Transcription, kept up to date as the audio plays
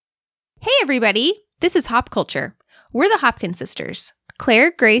everybody. This is Hop Culture. We're the Hopkins sisters,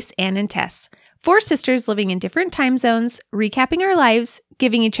 Claire, Grace, Anne, and Tess. 4 sisters living in different time zones, recapping our lives,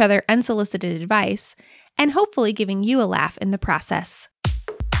 giving each other unsolicited advice, and hopefully giving you a laugh in the process.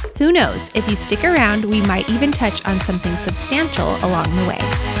 Who knows, if you stick around, we might even touch on something substantial along the way.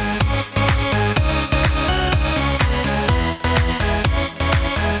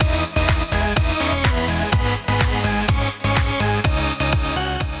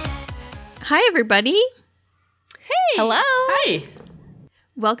 Hi, everybody. Hey. Hello. Hi.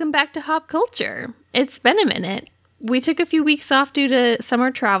 Welcome back to Hop Culture. It's been a minute. We took a few weeks off due to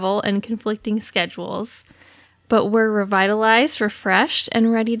summer travel and conflicting schedules, but we're revitalized, refreshed,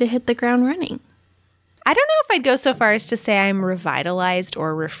 and ready to hit the ground running. I don't know if I'd go so far as to say I'm revitalized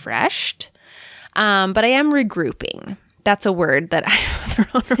or refreshed, but I am regrouping. That's a word that I've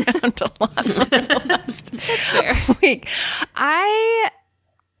thrown around a lot over the last week.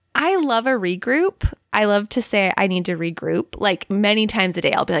 I love a regroup. I love to say I need to regroup. Like many times a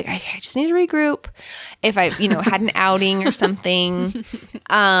day, I'll be like, I just need to regroup. If I, had an outing or something.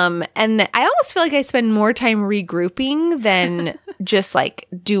 And I almost feel like I spend more time regrouping than just like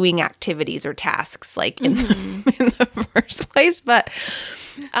doing activities or tasks like in the first place. But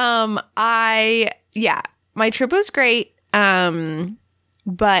my trip was great.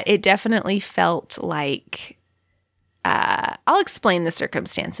 But it definitely felt like, I'll explain the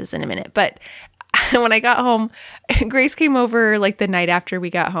circumstances in a minute, but when I got home, Grace came over like the night after we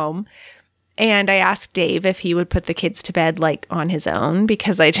got home, and I asked Dave if he would put the kids to bed like on his own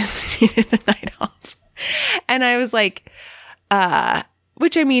because I just needed a night off. And I was like,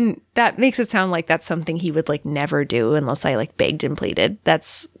 which I mean, that makes it sound like that's something he would like never do unless I like begged and pleaded.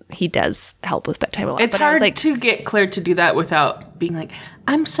 He does help with bedtime a lot. It's hard to get Claire to do that without being like,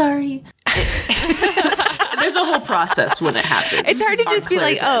 I'm sorry. There's a whole process when it happens. It's hard to just be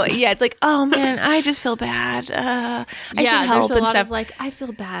like, it's like, oh man, I just feel bad. I should help there's a and lot stuff. Of like, I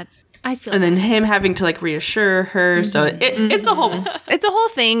feel bad. And then him having to like reassure her. So it's a whole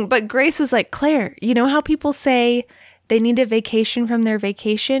thing. But Grace was like, Claire, you know how people say they need a vacation from their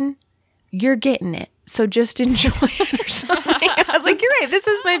vacation? You're getting it. So just enjoy it or something. I was like, you're right. This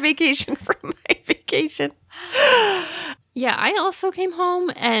is my vacation from my vacation. Yeah, I also came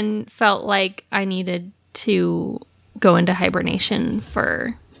home and felt like I needed to go into hibernation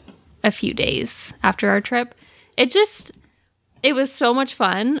for a few days after our trip. It was so much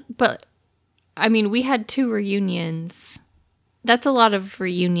fun, but I mean, we had 2 reunions. That's a lot of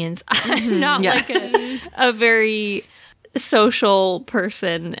reunions. I'm not like a very social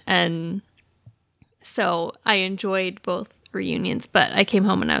person, and so I enjoyed both reunions, but I came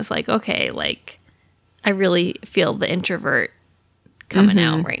home and I was like, okay, like I really feel the introvert coming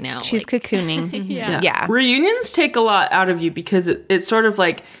out right now. She's cocooning. Yeah. Reunions take a lot out of you because it's sort of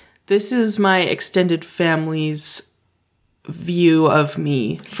like, this is my extended family's view of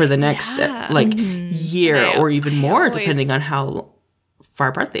me for the next year or even more, depending on how far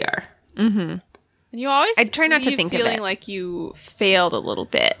apart they are. Mm-hmm. And you always I try not to think of it feeling like you failed a little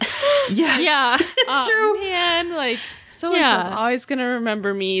bit. Yeah. It's true. Man, like so-and-so's always gonna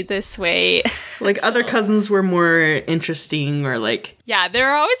remember me this way. Like other cousins were more interesting, or like there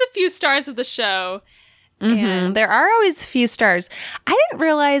are always a few stars of the show. And there are always few stars. I didn't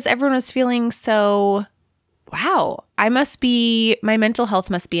realize everyone was feeling so. Wow, my mental health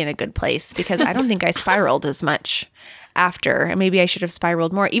must be in a good place because I don't think I spiraled as much after. And maybe I should have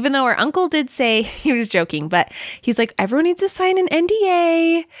spiraled more, even though our uncle did say, he was joking, but he's like, everyone needs to sign an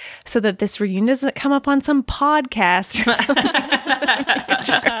NDA so that this reunion doesn't come up on some podcast or something.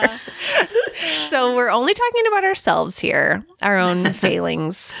 So we're only talking about ourselves here, our own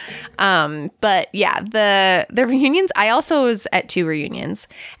failings. But yeah, the reunions, I also was at 2 reunions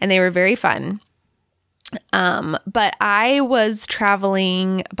and they were very fun. But I was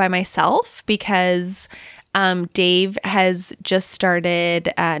traveling by myself because Dave has just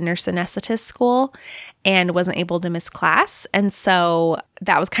started nurse anesthetist school and wasn't able to miss class. And so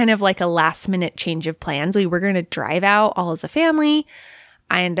that was kind of like a last minute change of plans. We were going to drive out all as a family.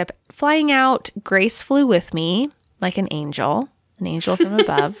 I ended up flying out. Grace flew with me like an angel from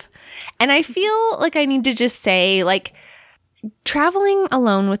above. And I feel like I need to just say, like, traveling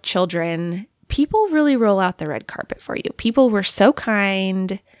alone with children, people really roll out the red carpet for you. People were so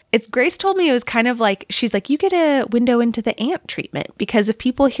kind. Grace told me it was kind of like, she's like, you get a window into the aunt treatment, because if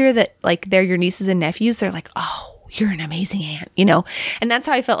people hear that like they're your nieces and nephews, they're like, oh, you're an amazing aunt, And that's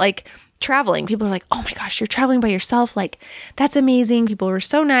how I felt like traveling. People are like, oh my gosh, you're traveling by yourself. Like, that's amazing. People were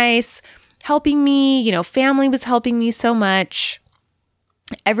so nice, helping me, family was helping me so much.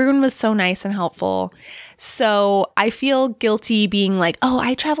 Everyone was so nice and helpful. So I feel guilty being like, oh,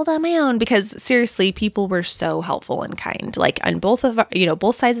 I traveled on my own, because seriously, people were so helpful and kind, like on both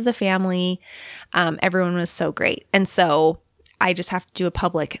sides of the family. Everyone was so great. And so I just have to do a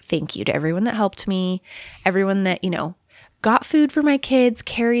public thank you to everyone that helped me, everyone that, got food for my kids,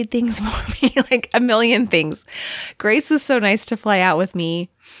 carried things for me, like a million things. Grace was so nice to fly out with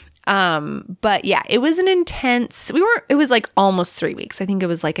me. But yeah, it was an intense, it was like almost 3 weeks. I think it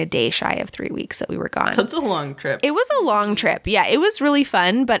was like a day shy of 3 weeks that we were gone. That's a long trip. It was a long trip. Yeah, it was really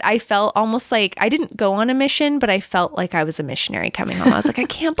fun, but I felt almost like I didn't go on a mission, but I felt like I was a missionary coming home. I was like, I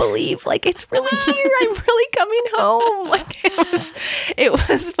can't believe, like, it's really here. I'm really coming home. Like, it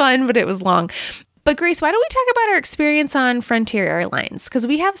was fun, but it was long. But Grace, why don't we talk about our experience on Frontier Airlines? Because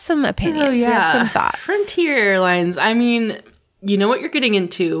we have some opinions. Oh, yeah. We have some thoughts. Frontier Airlines. I mean, you know what you're getting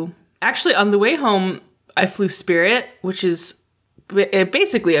into. Actually, on the way home, I flew Spirit, which is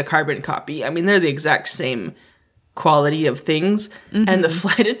basically a carbon copy. I mean, they're the exact same quality of things. Mm-hmm. And the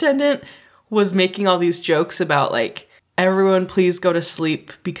flight attendant was making all these jokes about, like, everyone please go to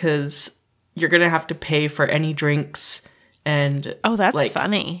sleep because you're going to have to pay for any drinks. And oh, that's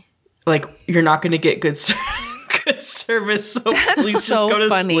funny. Like, you're not going to get good service, so please just go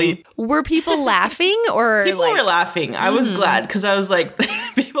to sleep. Were people laughing or people were laughing? I was glad, because I was like,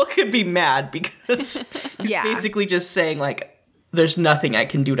 people could be mad because he's basically just saying, like, there's nothing I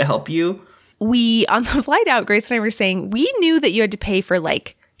can do to help you. We, on the flight out, Grace and I were saying, we knew that you had to pay for,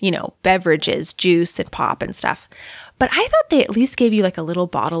 like, beverages, juice and pop and stuff. But I thought they at least gave you like a little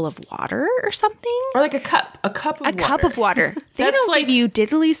bottle of water or something. Or like a cup of water. A cup of water. They don't give you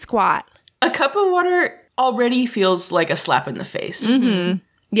diddly squat. A cup of water already feels like a slap in the face. Mm-hmm.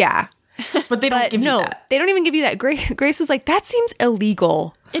 Yeah. But they don't give you that. They don't even give you that. Grace was like, that seems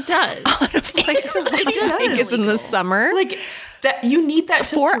illegal. It does. On a flight to Las Vegas in the summer. Like, that you need that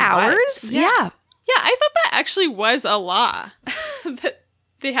to 4 survive. hours? Yeah. Yeah, I thought that actually was a law. That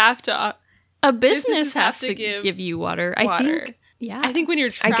they have to... A business has to give you water. I think. Yeah. I think when you're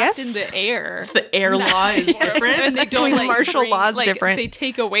trapped in the air, the air law is different. And they don't like martial law is different. They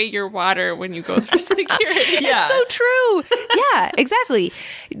take away your water when you go through security. Yeah. It's so true. Yeah, exactly.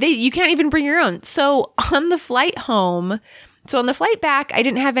 You can't even bring your own. So on the flight home, so on the flight back, I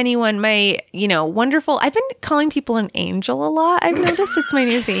didn't have anyone. My, wonderful, I've been calling people an angel a lot. I've noticed it's my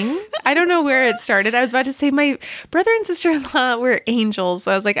new thing. I don't know where it started. I was about to say my brother and sister-in-law were angels.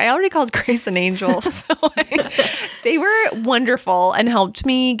 So I was like, I already called Grace an angel. So they were wonderful and helped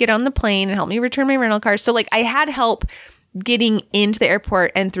me get on the plane and helped me return my rental car. So like I had help getting into the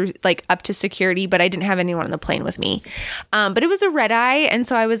airport and through like up to security, but I didn't have anyone on the plane with me. But it was a red eye. And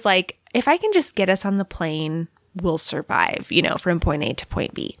so I was like, if I can just get us on the plane, we'll survive, from point A to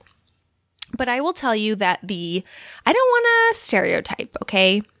point B. But I will tell you that I don't want to stereotype,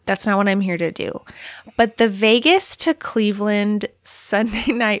 okay? That's not what I'm here to do. But the Vegas to Cleveland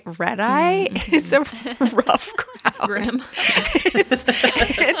Sunday night red eye is a rough crowd. Grim.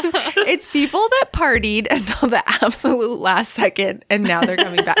 It's people that partied until the absolute last second, and now they're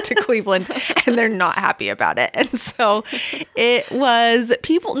coming back to Cleveland, and they're not happy about it. And so it was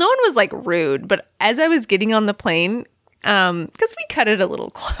people, no one was like rude, but as I was getting on the plane, because we cut it a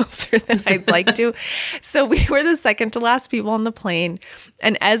little closer than I'd like to. So we were the second to last people on the plane.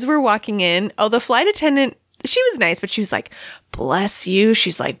 And as we're walking in, the flight attendant, she was nice, but she was like, bless you.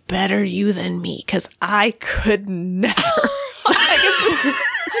 She's like, better you than me, because I could never. I guess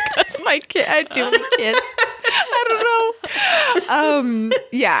because my kid, I had too many kids. I don't know.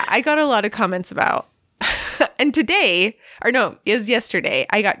 Yeah, I got a lot of comments about. And today, or no, it was yesterday,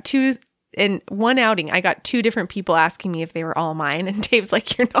 I got in one outing, I got 2 different people asking me if they were all mine. And Dave's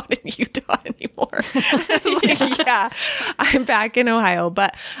like, you're not in Utah anymore. I was like, yeah, I'm back in Ohio.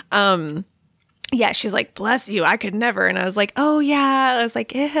 But yeah, she's like, bless you, I could never. And I was like, oh yeah. I was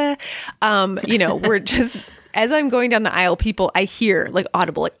like, we're just, as I'm going down the aisle, people, I hear like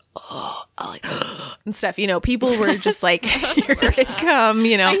audible, like, oh, like, and stuff, people were just like, here they come,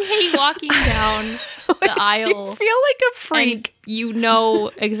 I hate walking down the aisle. You feel like a freak. You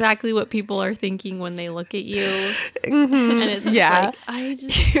know exactly what people are thinking when they look at you. Mm-hmm. And it's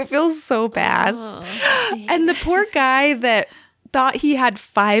like, you feel so bad. And the poor guy that thought he had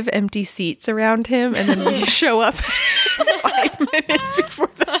 5 empty seats around him, and then we show up 5 minutes before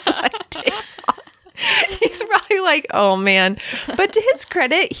the flight takes off. He's probably like, oh man. But to his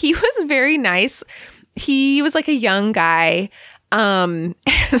credit, he was very nice. He was like a young guy.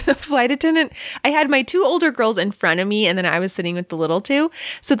 The flight attendant, I had my 2 older girls in front of me, and then I was sitting with the little 2.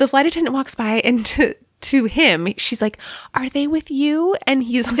 So the flight attendant walks by, and to him, she's like, are they with you? And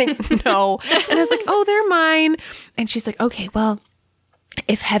he's like, no. And I was like, oh, they're mine. And she's like, okay, well,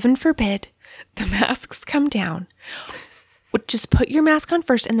 if heaven forbid the masks come down, just put your mask on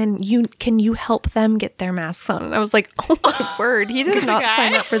first, and then can you help them get their masks on? And I was like, oh my word, he did not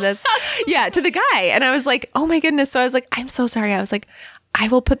sign up for this. Yeah, to the guy. And I was like, oh my goodness. So I was like, I'm so sorry. I was like, I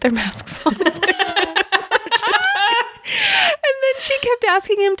will put their masks on if there's an emergency. And then she kept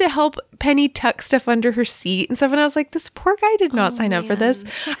asking him to help Penny tuck stuff under her seat and stuff. And I was like, this poor guy did not sign up for this.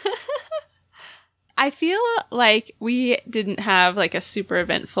 I feel like we didn't have like a super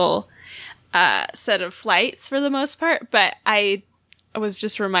eventful set of flights for the most part, but I was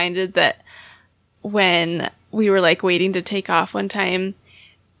just reminded that when we were like waiting to take off one time,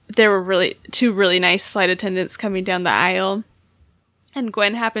 there were two really nice flight attendants coming down the aisle, and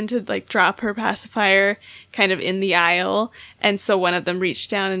Gwen happened to like drop her pacifier kind of in the aisle, and so one of them reached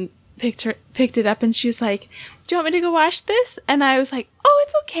down and picked it up, and she was like, do you want me to go wash this? And I was like, oh,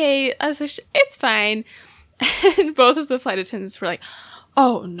 it's okay. I was like, it's fine. And both of the flight attendants were like,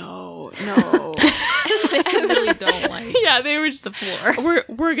 oh no. They really don't like. Yeah, they were just the floor.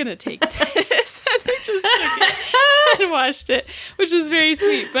 We're gonna take this, and they just took it and washed it, which was very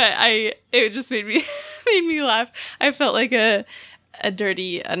sweet. But it just made me laugh. I felt like a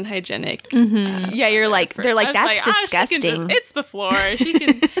dirty, unhygienic. Yeah, you're like, they're like, that's disgusting. It's the floor.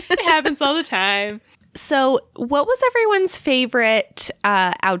 It happens all the time. So what was everyone's favorite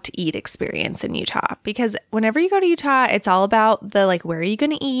out to eat experience in Utah? Because whenever you go to Utah, it's all about the like, where are you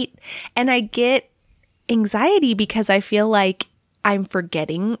going to eat? And I get anxiety because I feel like I'm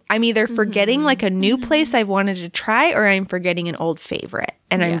either forgetting like a new place I've wanted to try, or I'm forgetting an old favorite.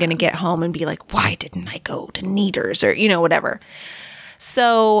 And I'm going to get home and be like, why didn't I go to Neater's or, whatever.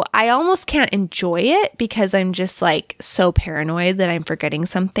 So I almost can't enjoy it because I'm just like so paranoid that I'm forgetting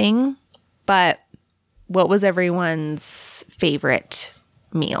something. But what was everyone's favorite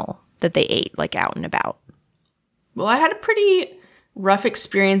meal that they ate like out and about? Well, I had a pretty rough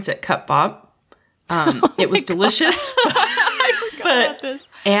experience at Cup Bop. It was delicious. But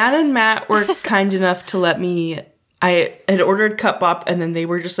Anne and Matt were kind enough to let me. I had ordered Cup Bop, and then they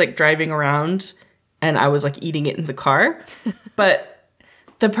were just like driving around, and I was like eating it in the car. But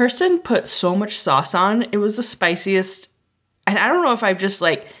the person put so much sauce on. It was the spiciest. And I don't know if I've just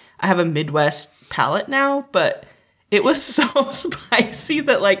like, I have a Midwest palate now, but it was so spicy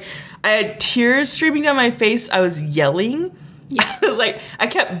that like I had tears streaming down my face. I was yelling. Yeah. I was like, I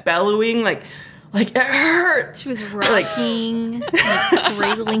kept bellowing like it hurts. She was rocking, like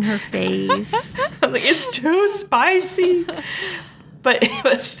cradling her face. I was like, it's too spicy. But it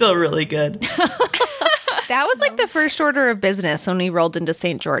was still really good. That was like the first order of business when we rolled into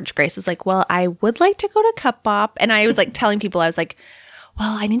St. George. Grace was like, well, I would like to go to Cup Bop. And I was like telling people, I was like,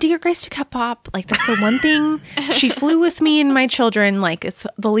 well, I need to get Grace to Cup Bop. Like, that's the one thing. She flew with me and my children. Like, it's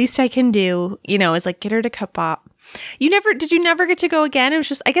the least I can do, is like, get her to Cup Bop. Did you never get to go again? It was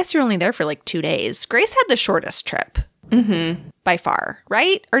just, I guess you're only there for like 2 days. Grace had the shortest trip by far,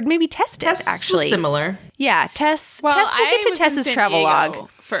 right? Or maybe Tess did, actually. Similar. Yeah, Tess. Well, Tess, we'll get to Tess's travel log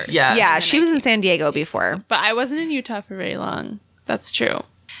first. Yeah, she was in San Diego before. But I wasn't in Utah for very long. That's true.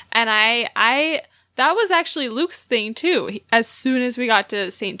 And I that was actually Luke's thing too. As soon as we got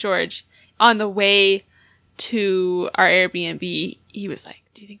to St. George, on the way to our Airbnb, he was like,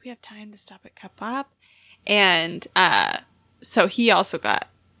 do you think we have time to stop at Cup Bop? And so he also got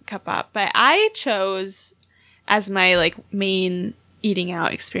Cup Bop. But I chose, as my like main eating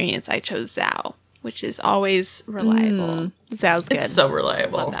out experience, I chose Zao, which is always reliable. Zao's good. It's so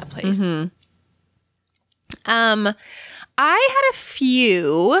reliable. Love that place. I had a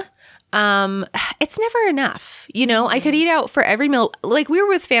few. It's never enough. I could eat out for every meal. Like, we were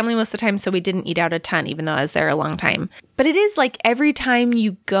with family most of the time, so we didn't eat out a ton, even though I was there a long time. But it is like every time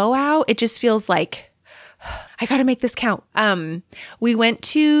you go out, it just feels like, I got to make this count. We went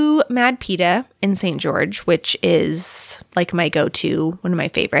to Mad Pita in St. George, which is like my go-to, one of my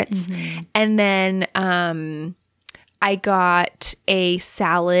favorites. And then I got a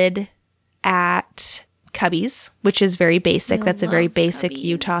salad at Cubby's, which is very basic. That's a very basic Cubby's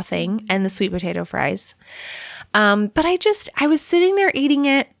Utah thing. And the sweet potato fries. But I was sitting there eating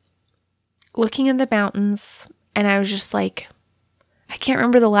it, looking at the mountains, and I was just like, I can't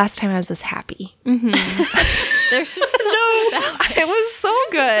remember the last time I was this happy. There's just it was so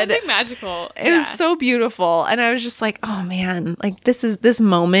good. Something magical. It was so beautiful. And I was just like, oh man, like this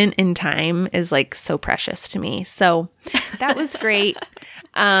moment in time is like so precious to me. So that was great.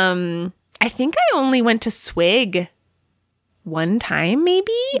 I think I only went to Swig one time,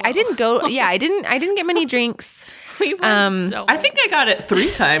 maybe. I didn't go. Yeah, I didn't get many drinks. We went I think I got it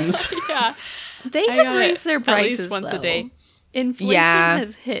 3 times. Yeah. They have raised their prices at least once though. a day. Inflation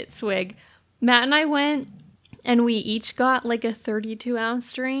has hit Swig. Matt and I went and we each got like a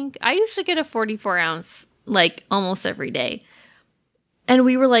 32-ounce drink. I used to get a 44-ounce like almost every day. And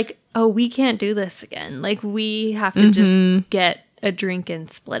we were like, oh, we can't do this again. Like, we have to just get a drink and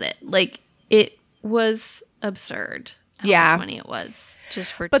split it. Like, it was absurd how much money it was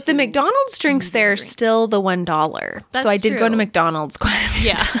just for But the two McDonald's drinks there are drinks. still the $1. That's so I did go to true. McDonald's quite a few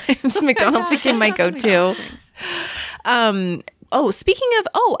Yeah. times. McDonald's became my go-to. Speaking of,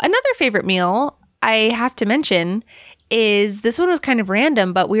 another favorite meal I have to mention is, this one was kind of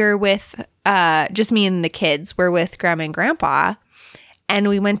random, but we were with, just me and the kids. We're with Grandma and Grandpa. And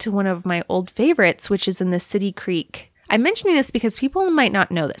we went to one of my old favorites, which is in the City Creek. I'm mentioning this because people might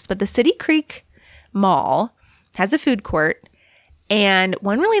not know this, but the City Creek Mall has a food court. And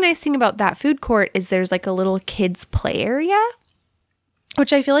one really nice thing about that food court is there's like a little kids play area,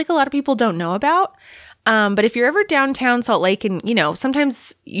 which I feel like a lot of people don't know about. But if you're ever downtown Salt Lake and,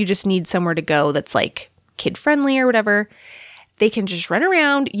 sometimes you just need somewhere to go that's like kid friendly or whatever, they can just run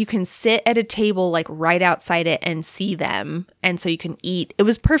around. You can sit at a table like right outside it and see them. And so you can eat. It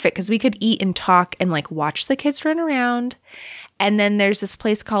was perfect because we could eat and talk and like watch the kids run around. And then there's this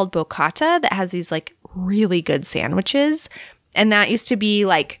place called Bocata that has these like really good sandwiches. And that used to be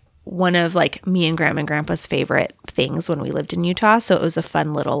like one of like me and Grandma and Grandpa's favorite things when we lived in Utah. So it was a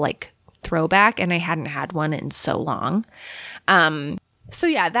fun little like throwback, and I hadn't had one in so long. So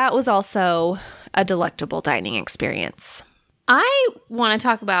yeah, that was also a delectable dining experience. I want to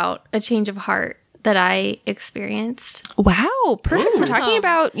talk about a change of heart that I experienced. Wow, perfect. We're talking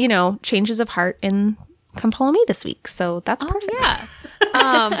about, changes of heart in Come Follow Me this week. So that's perfect. Yeah.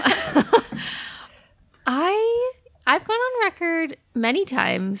 I've gone on record many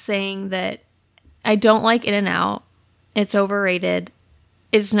times saying that I don't like In-N-Out. It's overrated.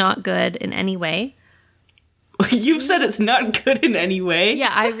 It's not good in any way. You've said it's not good in any way.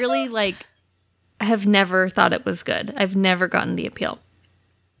 Yeah, I really have never thought it was good. I've never gotten the appeal.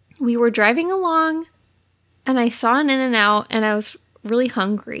 We were driving along and I saw an In-N-Out and I was really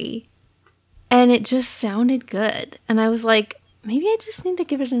hungry and it just sounded good. And I was like, maybe I just need to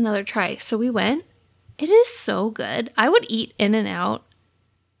give it another try. So we went. It is so good. I would eat In-N-Out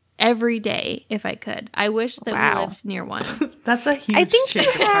every day if I could. I wish that we lived near one. That's a huge I think you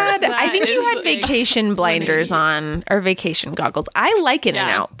change of heart. had vacation blinders on, or vacation goggles. I like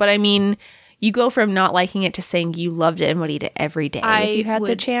In-N-Out, but I mean, you go from not liking it to saying you loved it and would eat it every day if you had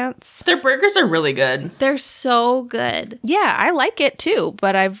the chance. Their burgers are really good. They're so good. Yeah, I like it too,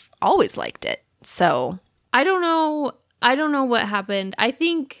 but I've always liked it. So I don't know what happened. I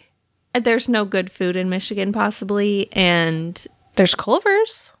think there's no good food in Michigan possibly, and there's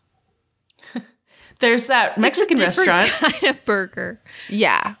Culver's. There's that Mexican it's a different restaurant. kind of burger.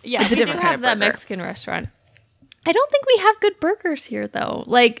 Yeah, Yeah, it's a different kind of burger. that Mexican restaurant. I don't think we have good burgers here though.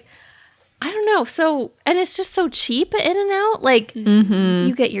 Like, I don't know. So, and it's just so cheap at In-N-Out. Like,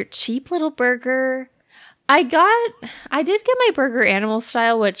 you get your cheap little burger. I did get my burger animal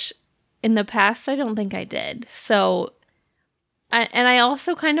style, which in the past I don't think I did. So, I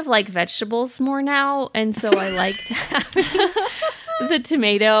also kind of like vegetables more now, and so I liked having the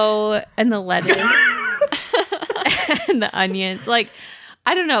tomato and the lettuce and the onions. Like,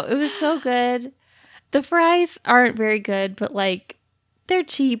 I don't know. It was so good. The fries aren't very good, but like they're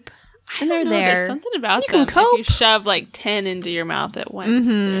cheap and they're there. There's something about You can them. Like, you cope. shove like 10 into your mouth at once.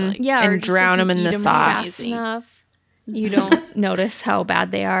 They're, like, Yeah, And or just drown if you 'em in eat the 'em sauce. fast enough, you don't notice how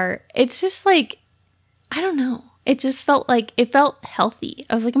bad they are. It's just like, I don't know. It just felt healthy.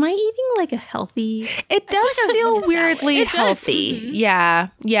 I was like, am I eating like a healthy? It does feel salad. weirdly healthy. Yeah.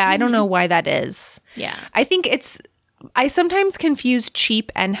 Yeah. I don't know why that is. Yeah. I think I sometimes confuse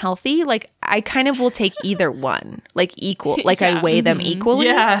cheap and healthy. Like, I kind of will take either one, like equal, like I weigh them equally.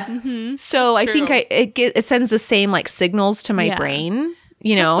 Yeah. So I think it sends the same like signals to my Yeah. brain.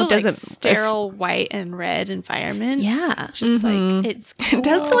 the, doesn't like, sterile white and red environment. Yeah. Just like It's It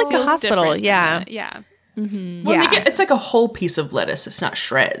does feel like a feels hospital. different than Yeah. that. Yeah. Yeah. It's like a whole piece of lettuce. It's not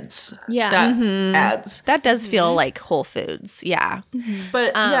shreds. Yeah. That adds. That does feel like Whole Foods. Yeah.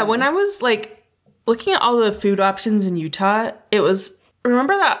 But yeah, when I was like looking at all the food options in Utah, it was,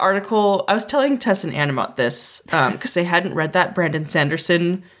 remember that article? I was telling Tess and Anne about this because they hadn't read that Brandon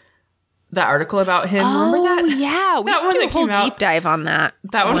Sanderson, that article about him. Remember that? Oh, yeah. We That should one do a that whole came out- deep dive on that.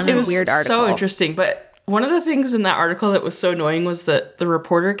 That one, it was weird article. so interesting. But one of the things in that article that was so annoying was that the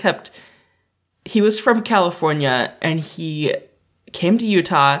reporter he was from California and he came to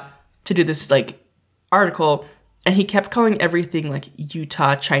Utah to do this like article, and he kept calling everything like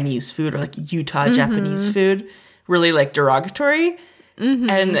Utah Chinese food or like Utah Japanese food, really like derogatory.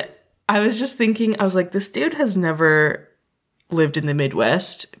 And I was just thinking, I was like, this dude has never lived in the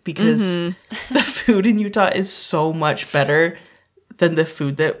Midwest because the food in Utah is so much better than the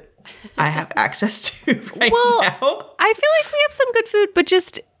food that I have access to right now. I feel like we have some good food, but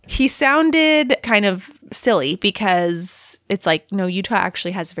just he sounded kind of silly because it's like, no, Utah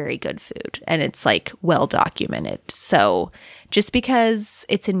actually has very good food and it's like well documented. So just because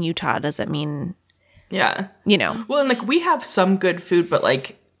it's in Utah doesn't mean, Yeah. you know. Well, and like we have some good food, but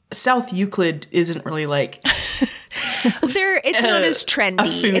like South Euclid isn't really like It's not as trendy.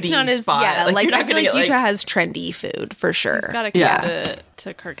 a It's not foodie as spot. yeah. Like, Like you're not I feel gonna like get, Utah like- has trendy food for sure. It's got to Yeah. come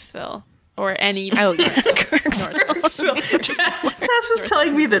to Kirksville or any. Oh yeah, Tess was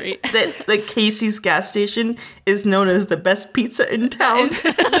telling me that Casey's gas station is known as the best pizza in town.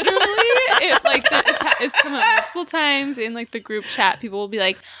 Literally, it's come up multiple times in like the group chat. People will be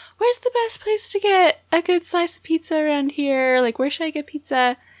like, "Where's the best place to get a good slice of pizza around here? Like, where should I get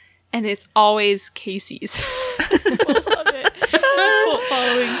pizza?" And it's always Casey's. People love it. Cult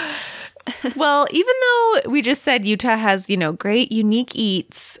following. Well, even though we just said Utah has, you know, great unique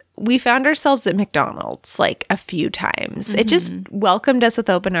eats, we found ourselves at McDonald's like a few times. It just welcomed us with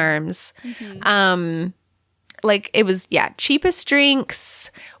open arms. Like it was, cheapest drinks.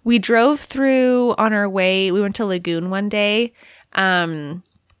 We drove through on our way. We went to Lagoon one day.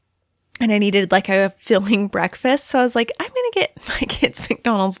 And I needed like a filling breakfast. So I was like, I'm going to get my kids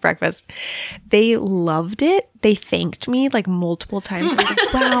McDonald's breakfast. They loved it. They thanked me like multiple times. They were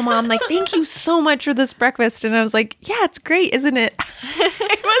like, wow, Mom, like, thank you so much for this breakfast. And I was like, yeah, it's great, isn't it?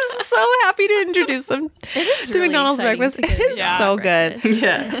 I was so happy to introduce them to really McDonald's exciting breakfast. to get It is a so breakfast. good.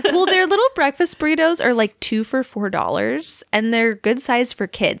 Yeah. Well, their little breakfast burritos are like 2 for $4 and they're good size for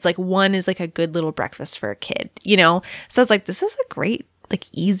kids. Like one is like a good little breakfast for a kid, you know? So I was like, this is a great, like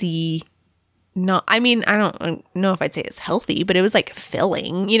easy, I don't know if I'd say it's healthy, but it was like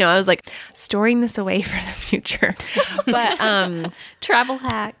filling, you know, I was like storing this away for the future. But, Travel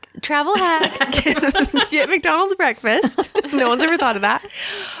hack. get McDonald's breakfast. No one's ever thought of that.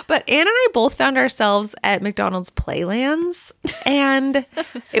 But Anne and I both found ourselves at McDonald's Playlands, and mine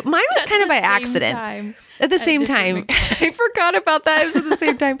was kind of by accident. At the same time. I forgot about that. It was at the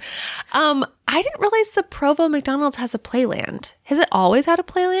same time. I didn't realize the Provo McDonald's has a Playland. Has it always had a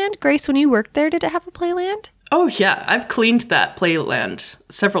Playland? Grace, when you worked there, did it have a Playland? Oh yeah, I've cleaned that Playland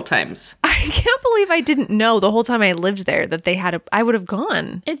several times. I can't believe I didn't know the whole time I lived there that they had I would have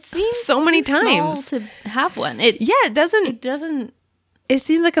gone. It seems so many too small times to have one. It doesn't. It doesn't. It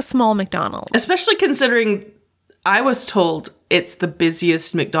seems like a small McDonald's. Especially considering I was told it's the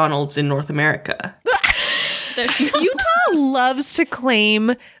busiest McDonald's in North America. Utah loves to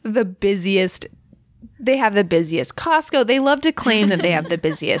claim the busiest. They have the busiest Costco. They love to claim that they have the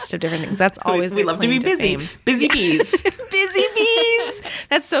busiest of different things. That's always we their love to be claim busy. fame. Busy bees. Busy bees.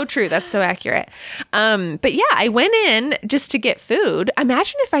 That's so true. That's so accurate. But yeah, I went in just to get food.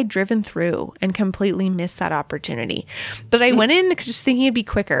 Imagine if I'd driven through and completely missed that opportunity. But I went in just thinking it'd be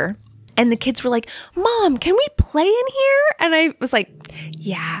quicker. And the kids were like, Mom, can we play in here? And I was like,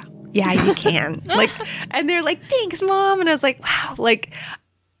 yeah, you can. And they're like, thanks, Mom. And I was like, wow, like,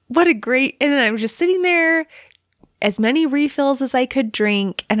 what a great. And then I was just sitting there, as many refills as I could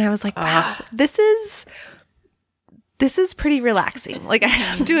drink. And I was like, wow, this is pretty relaxing. Like, I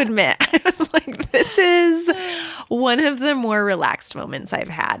have to admit, I was like, this is one of the more relaxed moments I've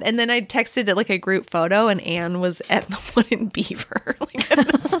had. And then I texted it like a group photo, and Anne was at the one in Beaver. Like, at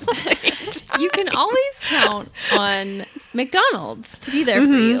the same time. You can always count on McDonald's to be there for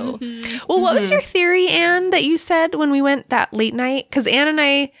you. Well, what was your theory, Anne, that you said when we went that late night? Because Anne and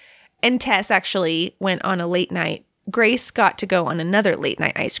I and Tess actually went on a late night. Grace got to go on another late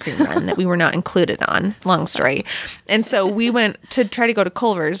night ice cream run that we were not included on. Long story. And so we went to try to go to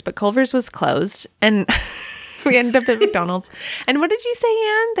Culver's, but Culver's was closed. And we ended up at McDonald's. And what did you say,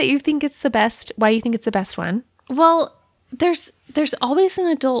 Anne, that you think it's the best? Why you think it's the best one? Well, there's always an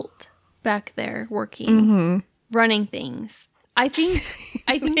adult back there working, running things. I think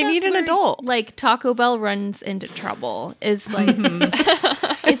They that's need an where, adult. Like Taco Bell runs into trouble. Is like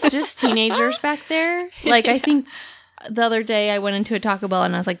it's just teenagers back there. Like I think the other day I went into a Taco Bell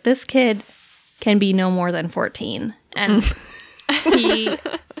and I was like, this kid can be no more than 14, and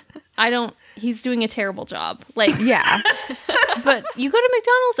he's doing a terrible job. Like Yeah. but you go to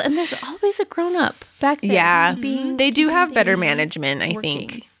McDonald's and there's always a grown up back there. Yeah. being They do have better things management, I working.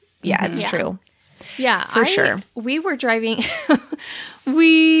 think. Yeah, it's Yeah. true. Yeah, For sure. We were driving.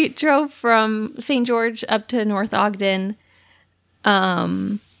 We drove from St. George up to North Ogden,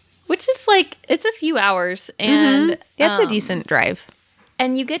 which is like it's a few hours, and That's a decent drive.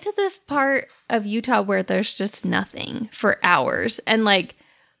 and you get to this part of Utah where there's just nothing for hours, and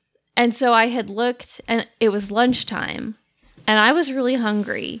so I had looked, and it was lunchtime, and I was really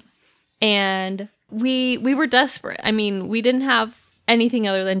hungry, and we were desperate. I mean, we didn't have anything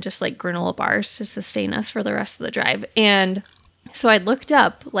other than just like granola bars to sustain us for the rest of the drive. And so I looked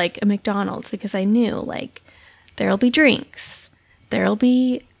up like a McDonald's because I knew like there'll be drinks, there'll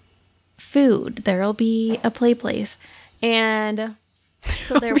be food, there'll be a play place. And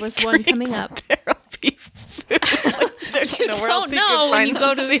so there was one coming up. There'll be food. Like, You don't know when you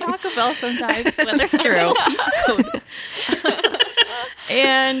go to Taco Bell sometimes. That's true.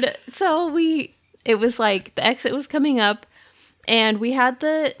 And so it was like the exit was coming up, and we had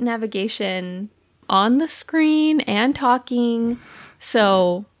the navigation on the screen and talking.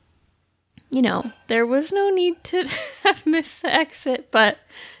 So, there was no need to have missed the exit, but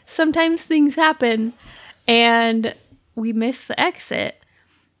sometimes things happen, and we missed the exit,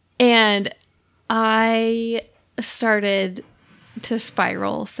 and I started to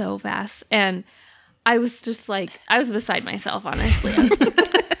spiral so fast, and I was just like, I was beside myself, honestly.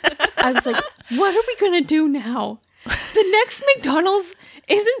 I was like, what are we gonna do now? The next McDonald's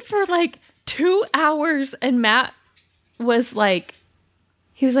isn't for like 2 hours. And Matt was like,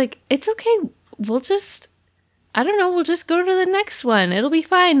 he was like, it's okay. We'll just go to the next one. It'll be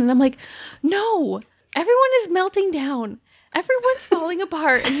fine. And I'm like, no, everyone is melting down. Everyone's falling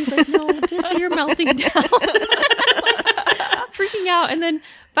apart. And he's like, no, just you're melting down. Like, freaking out. And then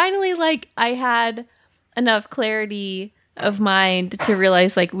finally, like, I had enough clarity of mind to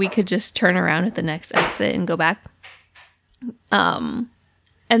realize like we could just turn around at the next exit and go back. And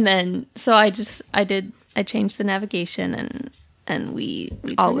then so I changed the navigation and we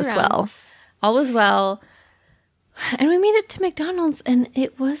All was around. well. All was well. And we made it to McDonald's, and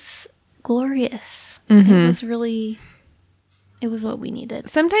it was glorious. It was what we needed.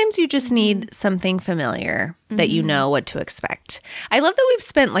 Sometimes you just need something familiar that you know what to expect. I love that we've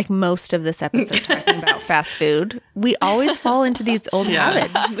spent like most of this episode talking about fast food. We always fall into these old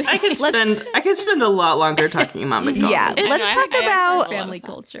habits. I could spend a lot longer talking about McDonald's. Yeah, let's talk about Family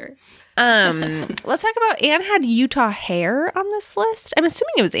culture. let's talk about Anne had Utah hair on this list. I'm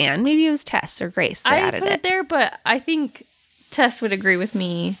assuming it was Anne. Maybe it was Tess or Grace that I added put it there, but I think Tess would agree with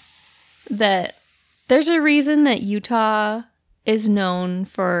me that there's a reason that Utah is known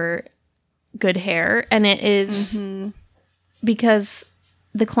for good hair, and it is because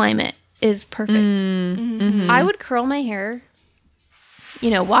the climate is perfect. I would curl my hair,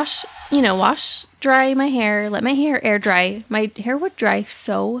 wash dry my hair, let my hair air dry. My hair would dry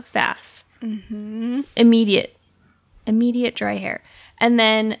so fast. Immediate dry hair. And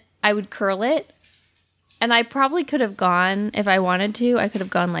then I would curl it. And I probably could have gone, if I wanted to, I could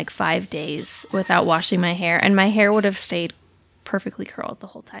have gone like 5 days without washing my hair, and my hair would have stayed perfectly curled the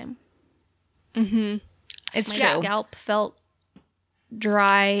whole time. It's My true. scalp felt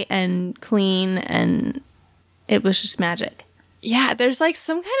dry and clean, and it was just magic. Yeah, there's like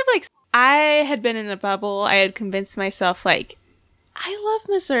some kind of like, I had been in a bubble. I had convinced myself like, I love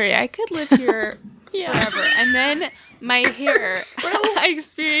Missouri. I could live here forever. And then my hair, I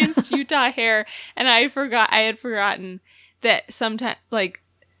experienced Utah hair, and I had forgotten that sometimes like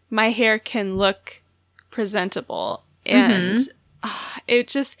my hair can look presentable. And it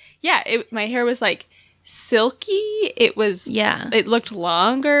just, my hair was like silky. It was, it looked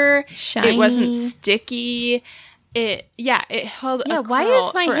longer. Shiny. It wasn't sticky. It held a why curl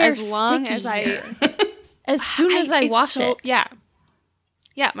is my for hair as long as sticky? As soon as I it's wash it. Yeah,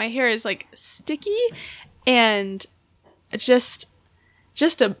 my hair is like sticky and just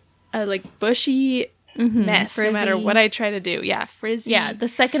a like bushy mess no matter frizzy. what I try to do. Yeah, frizzy. Yeah, the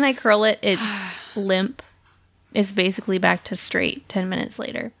second I curl it, it's limp. It's basically back to straight 10 minutes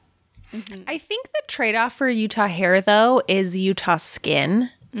later. I think the trade-off for Utah hair, though, is Utah skin.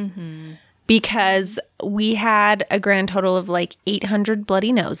 Because we had a grand total of like 800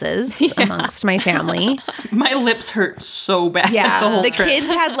 bloody noses amongst my family. My lips hurt so bad. Yeah, the whole the trip. kids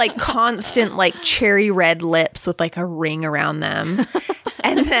had like constant like cherry red lips with like a ring around them.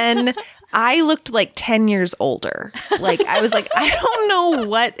 And then I looked like 10 years older. Like I was like, I don't know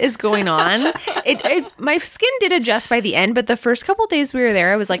what is going on. My skin did adjust by the end, but the first couple days we were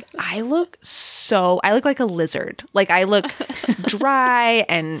there, I was like, I look like a lizard. Like I look dry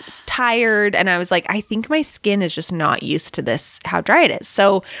and tired. And I was like, I think my skin is just not used to this, how dry it is.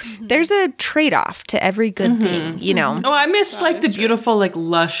 So there's a trade-off to every good thing, Oh, I missed like the beautiful like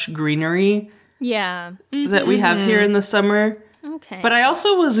lush greenery Yeah. that we have here in the summer. Okay. But I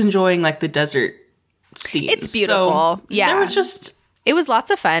also was enjoying like the desert scenes. It's beautiful. So Yeah. There was just It was lots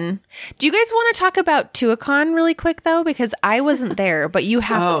of fun. Do you guys want to talk about Tuacahn really quick, though? Because I wasn't there, but you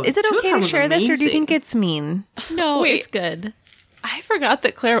have. Oh, Is it okay Tuacahn to was share this, or do you amazing. think it's mean? no, Wait. it's good. I forgot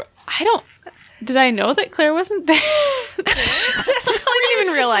that Claire. Did I know that Claire wasn't there? I didn't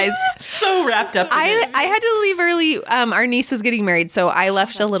even realize. So wrapped up in it. I had to leave early. Our niece was getting married, so I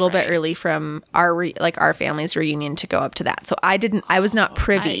left a little bit early from our family's reunion to go up to that. So I was not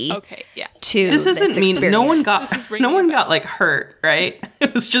privy Okay, yeah. to This doesn't mean experience. no one got like hurt, right?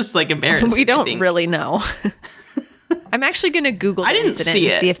 It was just like embarrassing. We I don't think. really know. I'm actually going to Google the didn't incident see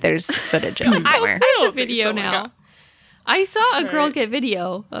and it. see if there's footage of it somewhere. I don't have a think video so, my now. God. I saw a girl Right. get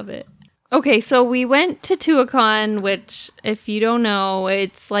video of it. Okay, so we went to Tuacahn, which, if you don't know,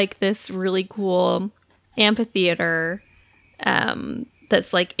 it's like this really cool amphitheater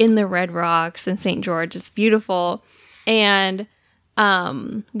that's like in the Red Rocks in St. George. It's beautiful. And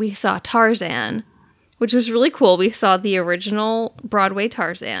we saw Tarzan, which was really cool. We saw the original Broadway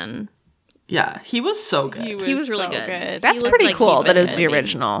Tarzan. Yeah, he was so good. He was really so good. That's He looked pretty like cool he's that been it was the living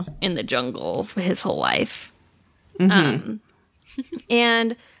original. in the jungle for his whole life.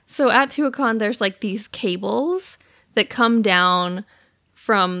 And so at Tuacahn, there's like these cables that come down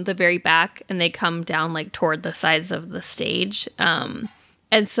from the very back, and they come down like toward the sides of the stage. And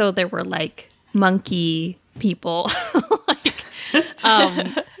so there were like monkey people like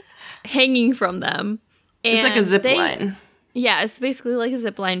hanging from them. It's like a And zip they- line. Yeah, it's basically like a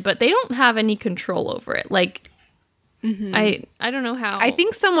zip line, but they don't have any control over it. Like, I don't know how. I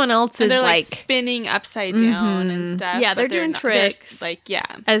think someone else is And they're like, spinning upside down and stuff. Yeah, but they're doing not- they're tricks. Like, yeah.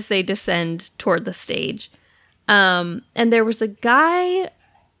 as they descend toward the stage. And there was a guy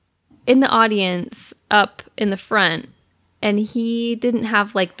in the audience up in the front, and he didn't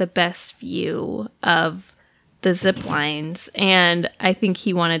have like the best view of the zip lines, and I think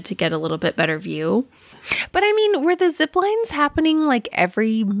he wanted to get a little bit better view. but I mean, were the zip lines happening like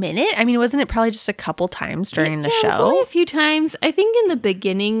every minute? I mean, wasn't it probably just a couple times during the Yeah, it was only show? a few times. I think in the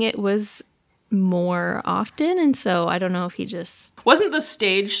beginning it was more often, and so I don't know if he just Wasn't the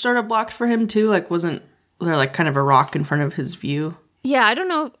stage sort of blocked for him too? Like, wasn't there like kind of a rock in front of his view? Yeah, I don't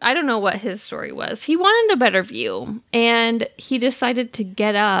know what his story was. He wanted a better view, and he decided to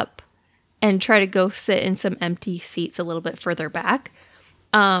get up and try to go sit in some empty seats a little bit further back.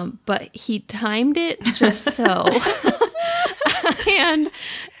 But he timed it just so. And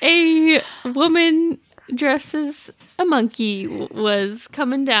a woman dressed as a monkey was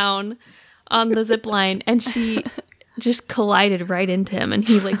coming down on the zip line, and she just collided right into him, and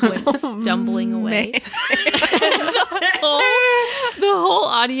he like went stumbling away. The whole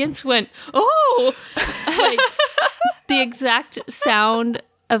audience went, "Oh!" Like the exact sound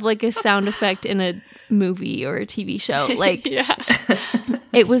of like a sound effect in a movie or a TV show. Like Yeah.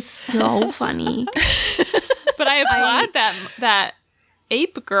 it was so funny. But I applaud that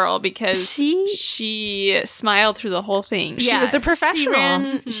ape girl because She- she smiled through the whole thing. She was a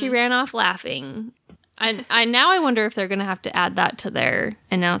professional. She ran off laughing. I now wonder if they're gonna have to add that to their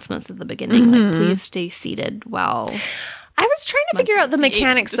announcements at the beginning. Like, please stay seated while. I was trying to figure out the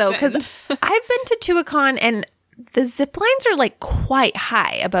mechanics though, because descend. I've been to Tuacahn and the zip lines are like quite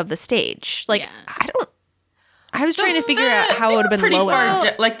high above the stage. Like, Yeah. I was trying to figure out how it would have been Pretty lower. far,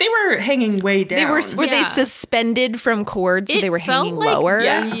 like they were hanging way down. They were they Yeah. suspended from cords, so It they were felt hanging like- lower?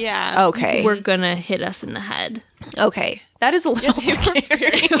 Yeah. Yeah. Okay. We're gonna hit us in the head. Okay. That is a little scary.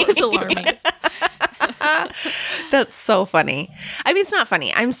 It was alarming. That's so funny. I mean, it's not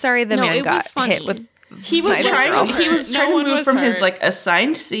funny. I'm sorry the No, man it got was funny. hit with. He was Neither trying. girl. He was No trying to one move was from his hurt. like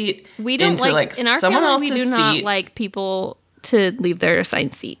assigned seat We don't into like in our someone family. We else's do not seat. like people to leave their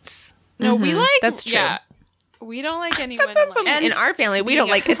assigned seats. No, we like That's true. Yeah. We don't like anyone. That's not something And in our family. We being don't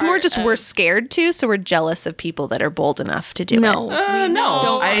like. a It's more part just we're of- scared to, so we're jealous of people that are bold enough to do No, it. No,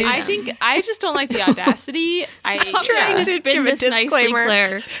 don't. I- I think I just don't like the audacity. Stop trying trying to to give spin a this nicely, disclaimer.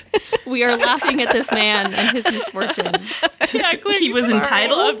 Claire. We are laughing at this man and his misfortune. Yeah, Claire, He was sorry.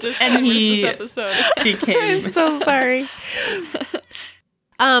 entitled, I love this and he- this episode. became. I'm so sorry.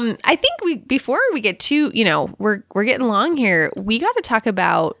 I think before we get to, we're getting long here. We got to talk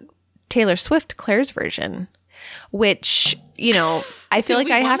about Taylor Swift, Claire's version, which, I feel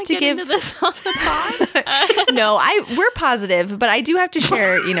like I have to give. into this on the pod. No, we're positive, but I do have to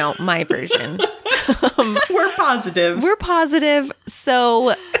share, my version. We're positive. We're positive.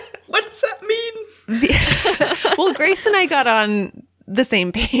 So, What does that mean? well, Grace and I got on the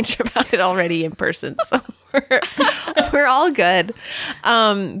same page about it already in person, so we're all good.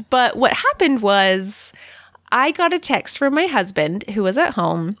 But what happened was I got a text from my husband who was at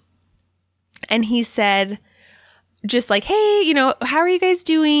home, and he said, just like, hey, how are you guys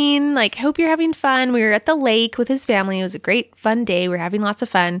doing? Like, hope you're having fun. We were at the lake with his family. It was a great, fun day. We were having lots of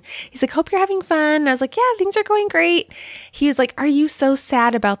fun. He's like, hope you're having fun. And I was like, yeah, things are going great. He was like, are you so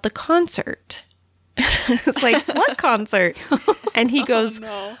sad about the concert? I was like, what concert? And he goes,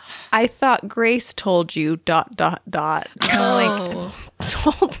 No. I thought Grace told you ... And I'm like,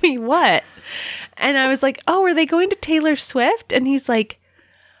 told me what? And I was like, oh, are they going to Taylor Swift? And he's like,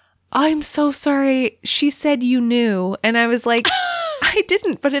 I'm so sorry. She said you knew. And I was like, I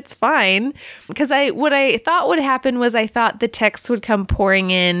didn't, but it's fine. Because what I thought would happen was I thought the texts would come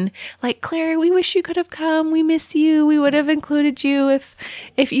pouring in like, Claire, we wish you could have come. We miss you. We would have included you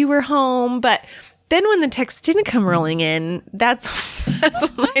if you were home. But then when the texts didn't come rolling in, that's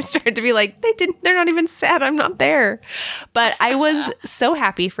when I started to be like, they're not even sad I'm not there. But I was so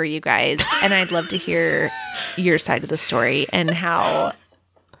happy for you guys. And I'd love to hear your side of the story and all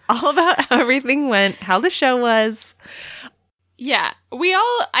about how everything went, how the show was. Yeah,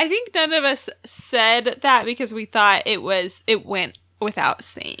 I think none of us said that because we thought it went without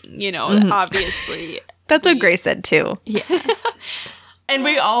saying, obviously. That's what Grace said too. Yeah. And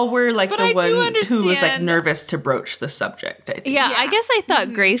we all were like But the I do one who was like understand- nervous to broach the subject, I think. Yeah, I guess I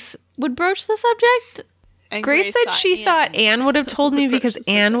thought Grace would broach the subject. And Grace said she thought Anne would have told me because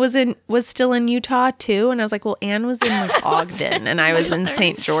Anne was still in Utah too, and I was like, well, Anne was in like Ogden, and I was in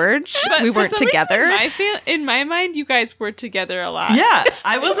St. George. But We for weren't some reason, together. in my mind, you guys were together a lot. Yeah,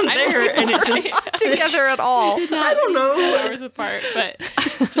 I wasn't there, and it just Together at all. I don't know. Hours apart, but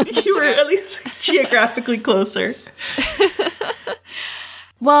You were at least geographically closer.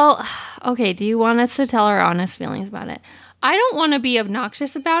 Well, okay, do you want us to tell our honest feelings about it? I don't want to be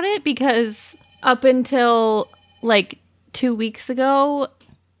obnoxious about it because up until like 2 weeks ago,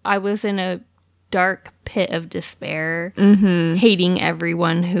 I was in a dark pit of despair, hating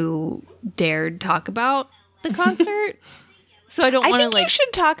everyone who dared talk about the concert. So I don't I want to think like. you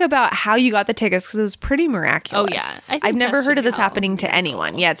should talk about how you got the tickets because it was pretty miraculous. Oh, yeah. I think I've never Tess heard of should this tell. happening to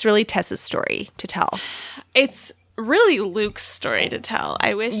anyone. Yeah, it's really Tessa's story to tell. it's really Luke's story to tell.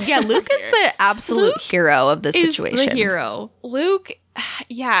 I wish. Yeah, Luke is the absolute hero of this is situation. the hero. Luke.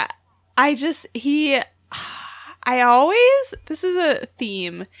 Yeah, this is a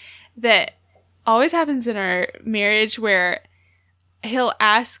theme that always happens in our marriage where he'll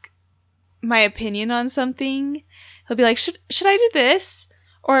ask my opinion on something. He'll be like, should I do this?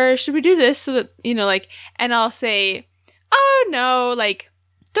 Or should we do this? So that, and I'll say, oh no,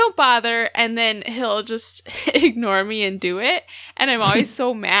 don't bother. And then he'll just ignore me and do it. And I'm always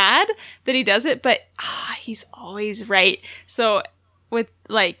so mad that he does it, but he's always right. So with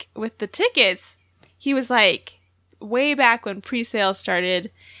the tickets, he was like, way back when pre-sale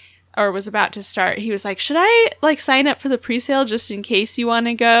started or was about to start, he was like, should I sign up for the pre-sale just in case you want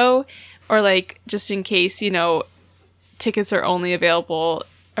to go? Or just in case, tickets are only available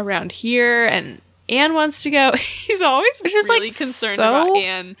around here and Anne wants to go. He's always just, really concerned about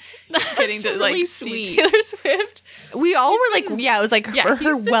Anne getting to really see sweet. Taylor Swift. We all were like, yeah, it was like for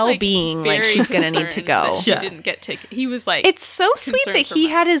her he's been, well-being, like very she's going to need to concerned go. that She Yeah. didn't get tickets. He was like, It's so sweet concerned that for he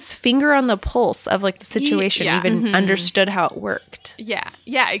months. had his finger on the pulse of like the situation, yeah. even understood how it worked. Yeah,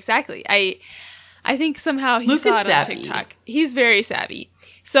 exactly. I think somehow he Luke saw is it on savvy. TikTok. He's very savvy.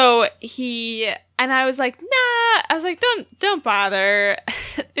 So and I was like, nah. I was like, don't bother.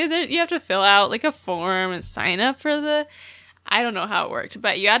 You have to fill out like a form and sign up for I don't know how it worked,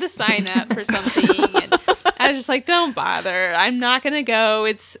 but you had to sign up for something. And I was just like, don't bother. I'm not gonna go.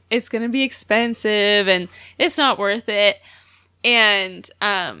 It's gonna be expensive and it's not worth it. And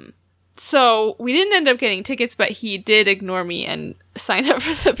so we didn't end up getting tickets, but he did ignore me and sign up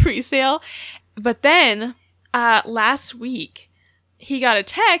for the pre-sale. But then last week, he got a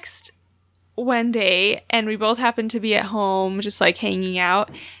text one day, and we both happened to be at home just hanging out.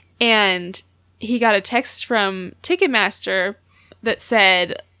 And he got a text from Ticketmaster that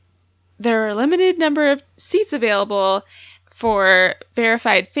said, there are a limited number of seats available for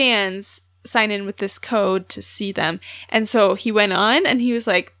verified fans. Sign in with this code to see them. And so he went on and he was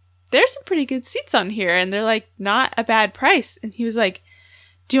like, there's some pretty good seats on here and they're not a bad price. And he was like,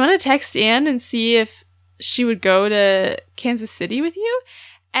 do you want to text Anne and see if she would go to Kansas City with you?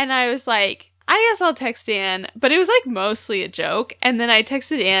 And I was like, I guess I'll text Anne, but it was mostly a joke. And then I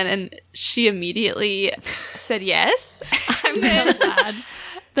texted Anne and she immediately said yes. I'm so glad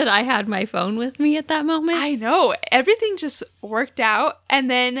that I had my phone with me at that moment. I know. Everything just worked out.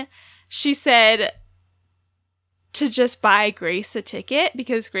 And then she said to just buy Grace a ticket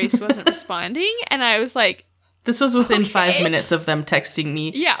because Grace wasn't responding. And I was like, This was within Okay. 5 minutes of them texting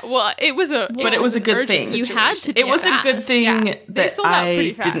me. yeah, well, it was a a good thing. You had to. It was a good fast. thing Yeah, they that sold out I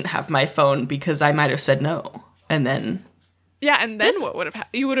pretty fast. didn't have my phone because I might have said no. And then Yeah, and then what would have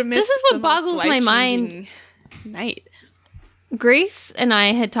happened? You would have missed is what the most boggles my mind. life-changing night. Grace and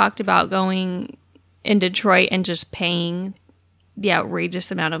I had talked about going in Detroit and just paying the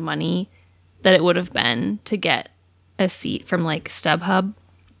outrageous amount of money that it would have been to get a seat from like StubHub.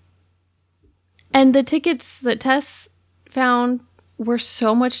 And the tickets that Tess found were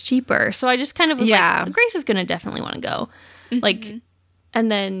so much cheaper. So I just kind of was like, Grace is going to definitely want to go. Like,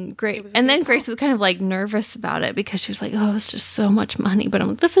 and then Grace was kind of like nervous about it because she was like, oh, it's just so much money. But I'm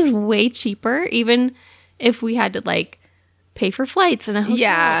like, this is way cheaper. Even if we had to like pay for flights and a hotel.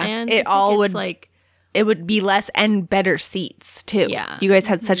 Yeah, and it all would like, it would be less and better seats too. Yeah. You guys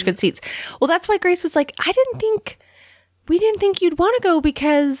had such good seats. Well, that's why Grace was like, we didn't think you'd want to go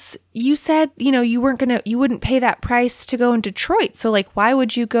because you said, you know, you wouldn't pay that price to go in Detroit. So like, why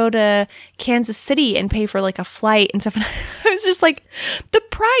would you go to Kansas City and pay for like a flight and stuff? And I was just like,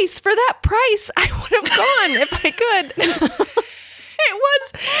 for that price, I would have gone if I could. And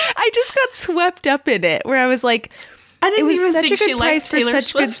I just got swept up in it where I was like, I didn't it was even such think a she good liked price for Taylor such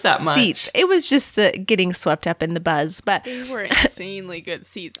Swift good that much. seats. It was just the getting swept up in the buzz. But They were insanely good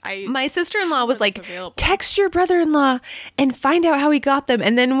seats. my sister-in-law was like, available. text your brother-in-law and find out how he got them.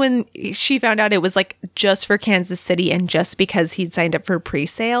 And then when she found out it was like just for Kansas City and just because he'd signed up for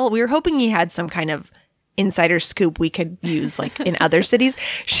pre-sale, we were hoping he had some kind of insider scoop we could use like in other cities.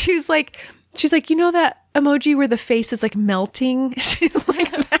 She's like, you know that emoji where the face is like melting? She's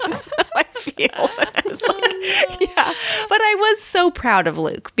like, that's how I feel. I was like, yeah. But I was so proud of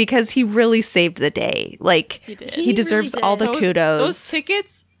Luke because he really saved the day. Like, He did. he deserves really all the did. kudos. Those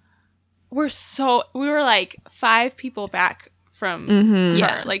tickets were we were like 5 people back from her.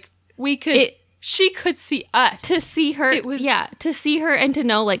 Yeah. Like she could see us. to see her, to see her and to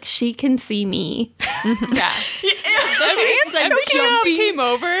know like she can see me. Yeah. It's like She jumping came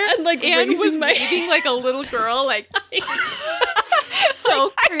over and like and was raising my waving like a little girl. Like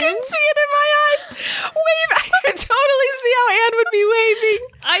so I can see it in my eyes. I can totally see how Anne would be waving.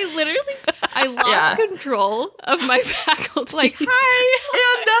 I lost control of my faculty. like hi.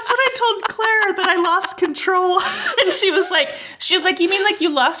 And that's what I told Claire, that I lost control. And she was like, you mean like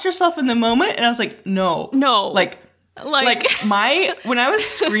you lost yourself in the moment? And I was like, no. Like when I was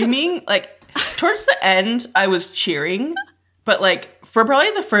screaming, like towards the end, I was cheering. But like for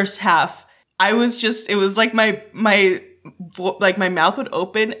probably the first half, I was just, it was like my mouth would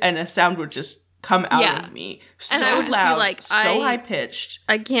open and a sound would just come out of me. So and I would just loud, be like, so high pitched.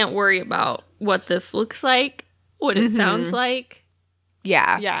 I can't worry about what this looks like, what it sounds like.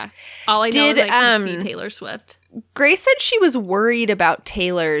 Yeah. Yeah. All I know is Did, I can see Taylor Swift. Grace said she was worried about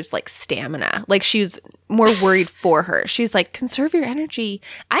Taylor's like stamina. Like she was more worried for her. She was like, conserve your energy.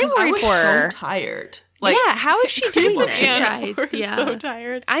 I'm I worried was for so her. tired. Like, Yeah, how is she doing Chris this? and Surprised, Anne were yeah. so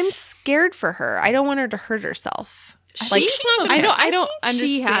tired. I'm scared for her. I don't want her to hurt herself. Like She's not okay. gonna- I don't think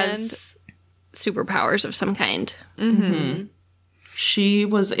she understand. has superpowers of some kind. she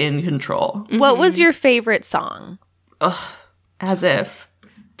was in control. what was your favorite song? As if.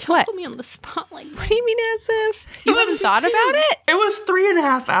 What? Put me on the spot like What do you mean as if? You haven't thought about it? It was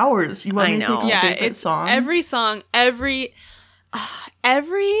 3.5 hours. You want I me to know. pick a Yeah, favorite it's song? every song, every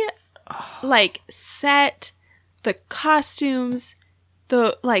like set, the costumes,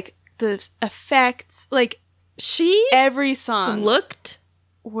 the effects, like she every song looked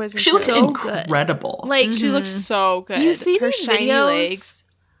was She looked so good. incredible. like she looked so good. You see her these shiny videos? legs,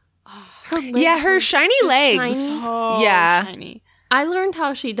 her legs Yeah, her were shiny legs. shiny. so Yeah. shiny. I learned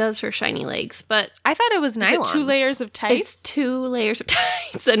how she does her shiny legs, but I thought it was Is nylon. it 2 layers of tights? it's 2 layers of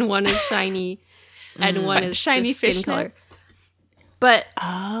tights and one is shiny and one is shiny just skin color. fishnets. But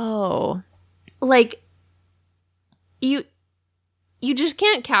Oh. like you just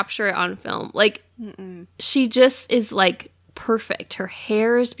can't capture it on film. Like she just is like perfect. Her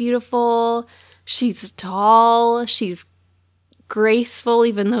hair is beautiful. She's tall. She's graceful,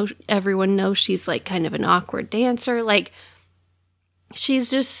 even though everyone knows she's like kind of an awkward dancer. Like she's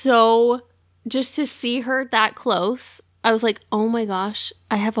just to see her that close, I was like, oh my gosh,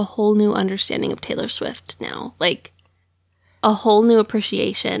 I have a whole new understanding of Taylor Swift now. Like a whole new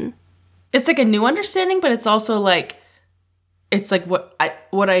appreciation. It's like a new understanding, but it's also like, it's like what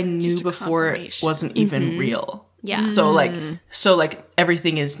I knew a before confirmation. wasn't even real. Yeah. So like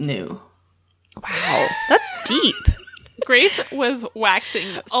everything is new. Wow. That's deep. Grace was waxing.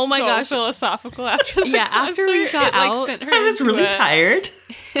 Oh my so gosh. philosophical after the Yeah, after we concert. got It, like, out, sent her I was into really a- tired.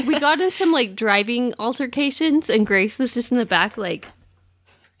 We got in some like driving altercations and Grace was just in the back like,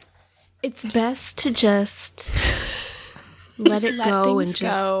 it's best to just let it let go things and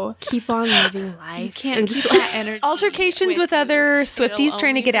just go. keep on living life. You can't and keep just that energy. Altercations with you. other It'll Swifties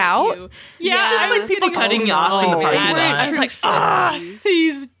trying to only get hurt out? you. Yeah. Yeah, Just I like was people getting cutting all you off in the mad. parking lot. I was like,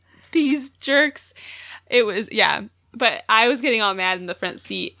 Swifties. these jerks. It was, yeah. But I was getting all mad in the front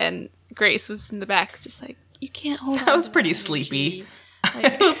seat, and Grace was in the back, just like, you can't hold on. I was to pretty that sleepy. energy.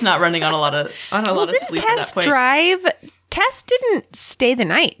 I was not running on a lot of Didn't sleep at that Tess point. drive? Tess didn't stay the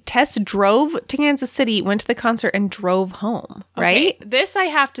night. Tess drove to Kansas City, went to the concert, and drove home, right? Okay, this I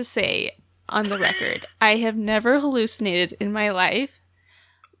have to say on the record. I have never hallucinated in my life,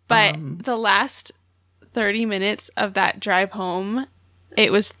 but the last 30 minutes of that drive home,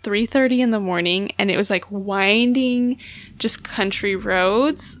 it was 3:30 in the morning, and it was like winding just country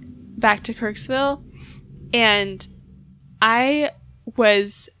roads back to Kirksville, and I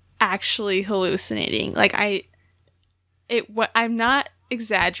was actually hallucinating. Like I'm not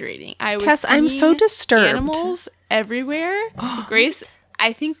exaggerating. I was Tess, I'm so seeing disturbed. Animals everywhere.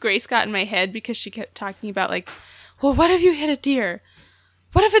 I think Grace got in my head because she kept talking about like, well, what if you hit a deer?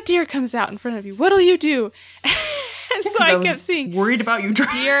 What if a deer comes out in front of you? What'll you do? And so I kept seeing worried about you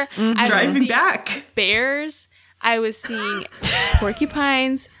deer. I was driving seeing back. bears. I was seeing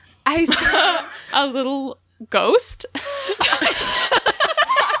porcupines. I saw a little ghost.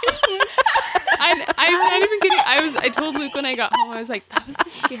 I'm not even kidding. I told Luke when I got home, I was like, that was the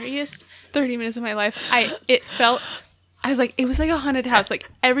scariest 30 minutes of my life. It was like a haunted house. Like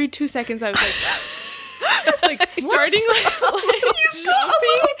every 2 seconds I was like starting like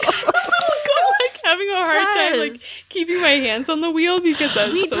jumping, like having a hard time like keeping my hands on the wheel because I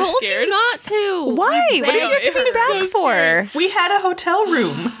was We so told scared. you not to. Why? What did you have to It be was back so for? scary. We had a hotel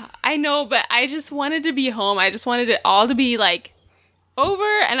room. I know, but I just wanted to be home. I just wanted it all to be like over,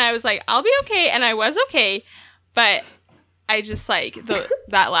 and I was like, I'll be okay, and I was okay, but I just like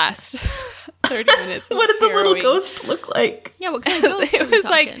that last 30 minutes. Was What did the little harrowing. ghost look like? Yeah, what kind of ghost It are we was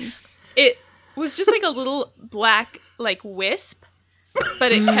like talking? it was just like a little black like wisp,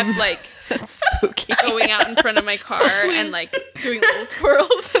 but it kept like Spooky. going out in front of my car and like doing little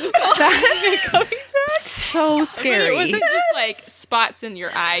twirls and coming back. So But scary. it wasn't just like spots in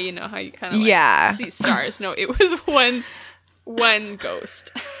your eye, you know how you kind of like Yeah. see stars. No, it was one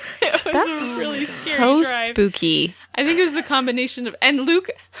ghost. It was a really scary so drive. spooky. I think it was the combination of, and Luke,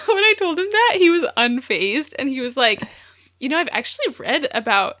 when I told him that, he was unfazed, and he was like, you know, I've actually read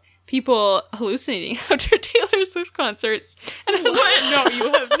about people hallucinating after Taylor Swift concerts, and I was like, no,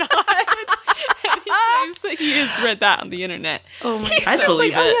 you have not. And he claims that he has read that on the internet. Oh my I Just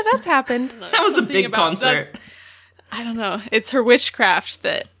believe like, oh it. yeah, that's happened. That was a Something big about- concert. I don't know. It's her witchcraft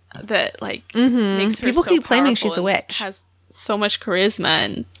that like makes her People so keep claiming she's powerful a and witch. has so much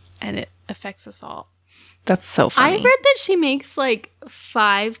charisma, and it affects us all. That's so I funny. read that she makes like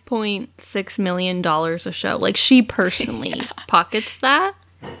 $5.6 million a show. Like she personally pockets that.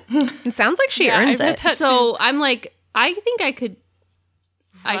 It sounds like she earns I read it. that So I'm like, I think I could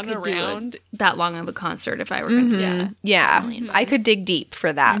Run do around. that long of a concert if I were going to. Yeah, million I could dig deep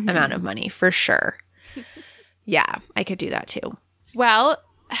for that amount of money for sure. Yeah, I could do that too. Well,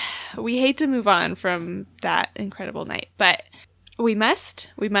 we hate to move on from that incredible night, but we must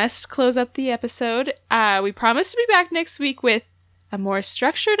close up the episode. We promise to be back next week with a more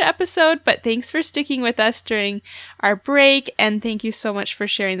structured episode, but thanks for sticking with us during our break, and thank you so much for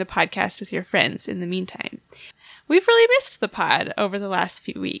sharing the podcast with your friends in the meantime. We've really missed the pod over the last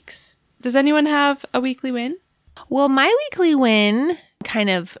few weeks. Does anyone have a weekly win? Well, my weekly win kind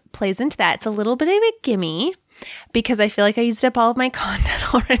of plays into that. It's a little bit of a gimme because I feel like I used up all of my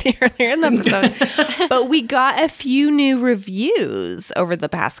content already earlier in the episode. But we got a few new reviews over the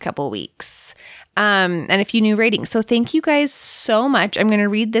past couple weeks and a few new ratings. So thank you guys so much. I'm going to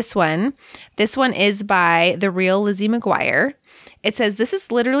read this one. This one is by The Real Lizzie McGuire. It says, "This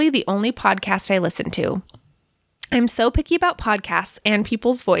is literally the only podcast I listen to. I'm so picky about podcasts and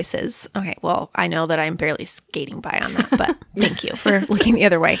people's voices." Okay, well, I know that I'm barely skating by on that, but thank you for looking the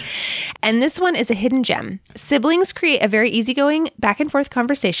other way. And this one is a hidden gem. "Siblings create a very easygoing back and forth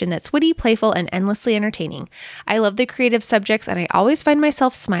conversation that's witty, playful, and endlessly entertaining. I love the creative subjects, and I always find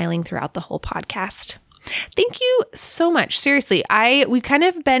myself smiling throughout the whole podcast." Thank you so much. Seriously, we kind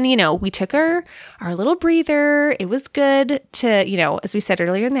of been, we took our little breather. It was good to, as we said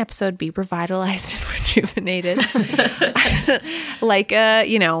earlier in the episode, be revitalized and rejuvenated like a,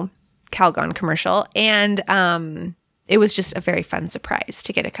 Calgon commercial. And it was just a very fun surprise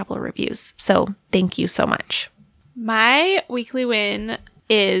to get a couple of reviews. So thank you so much. My weekly win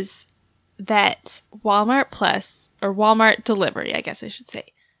is that Walmart Plus, or Walmart Delivery, I guess I should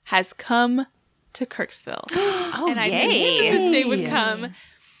say, has come to Kirksville. Oh, And I knew that this day would come.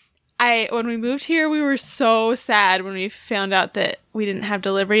 When we moved here, we were so sad when we found out that we didn't have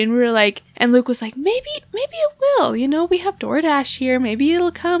delivery, and we were like, and Luke was like, maybe it will, we have DoorDash here, maybe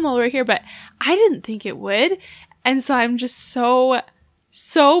it'll come while we're here, but I didn't think it would. And so I'm just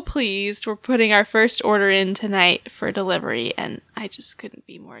so pleased we're putting our first order in tonight for delivery, and I just couldn't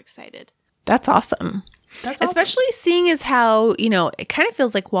be more excited. That's awesome. That's awesome. Especially seeing as how, it kind of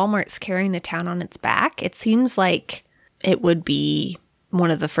feels like Walmart's carrying the town on its back. It seems like it would be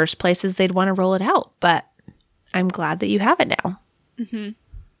one of the first places they'd want to roll it out. But I'm glad that you have it now.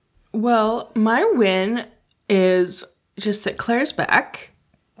 Mm-hmm. Well, my win is just that Claire's back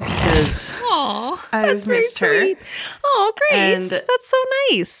because I've missed her. Oh, Grace. And that's so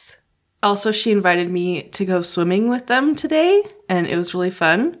nice. also, she invited me to go swimming with them today, and it was really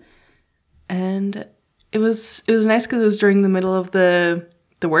fun. And it was nice because it was during the middle of the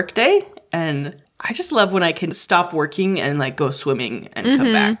work day, and I just love when I can stop working and like go swimming and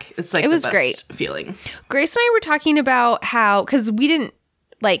come back. It's like It was the best feeling. Grace and I were talking about how, because we didn't,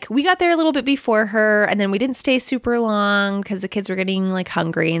 we got there a little bit before her, and then we didn't stay super long because the kids were getting like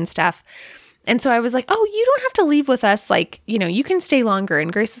hungry and stuff. And so I was like, oh, you don't have to leave with us. You can stay longer.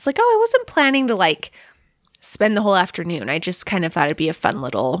 And Grace was like, oh, I wasn't planning to spend the whole afternoon. I just kind of thought it'd be a fun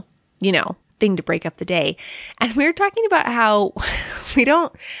little, thing to break up the day. And we were talking about how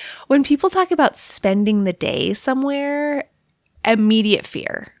when people talk about spending the day somewhere, immediate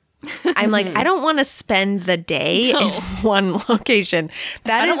fear. I'm like, I don't want to spend the day in one location.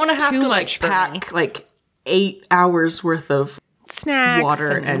 That I don't is want to have too to much for me. pack 8 hours worth of Snacks,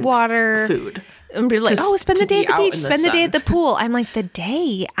 water, food. And be like, spend the day at the beach, spend the day sun. at the pool. I'm like, the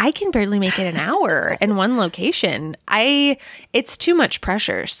day? I can barely make it an hour in one location. It's too much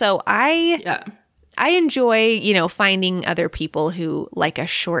pressure. So I enjoy, finding other people who like a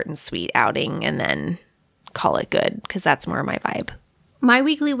short and sweet outing and then call it good, because that's more my vibe. My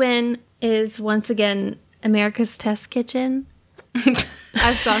weekly win is once again America's Test Kitchen.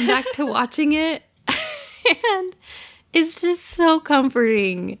 I've gone back to watching it, and it's just so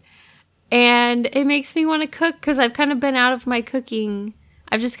comforting. And it makes me want to cook because I've kind of been out of my cooking.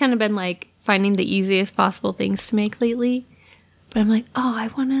 I've just kind of been finding the easiest possible things to make lately. But I'm like, oh, I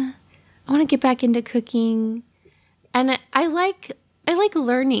want to get back into cooking. And I like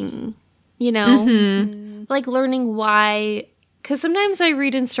learning, like learning why. Because sometimes I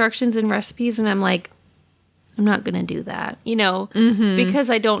read instructions and recipes and I'm like, I'm not going to do that, because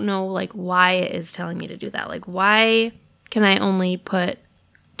I don't know why it is telling me to do that. Why can I only put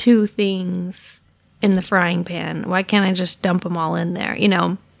 2 things in the frying pan? Why can't I just dump them all in there, But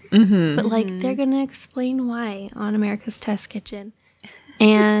they're going to explain why on America's Test Kitchen.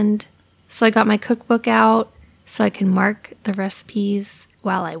 And so I got my cookbook out so I can mark the recipes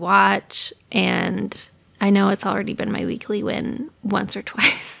while I watch, and I know it's already been my weekly win once or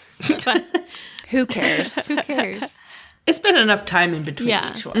twice. But who cares? Who cares? It's been enough time in between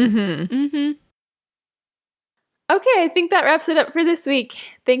each one. Okay, I think that wraps it up for this week.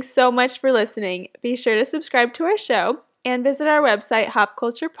 Thanks so much for listening. Be sure to subscribe to our show and visit our website,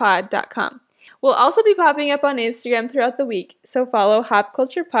 hopculturepod.com. We'll also be popping up on Instagram throughout the week, so follow Hop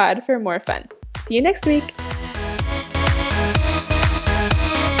Culture Pod for more fun. See you next week.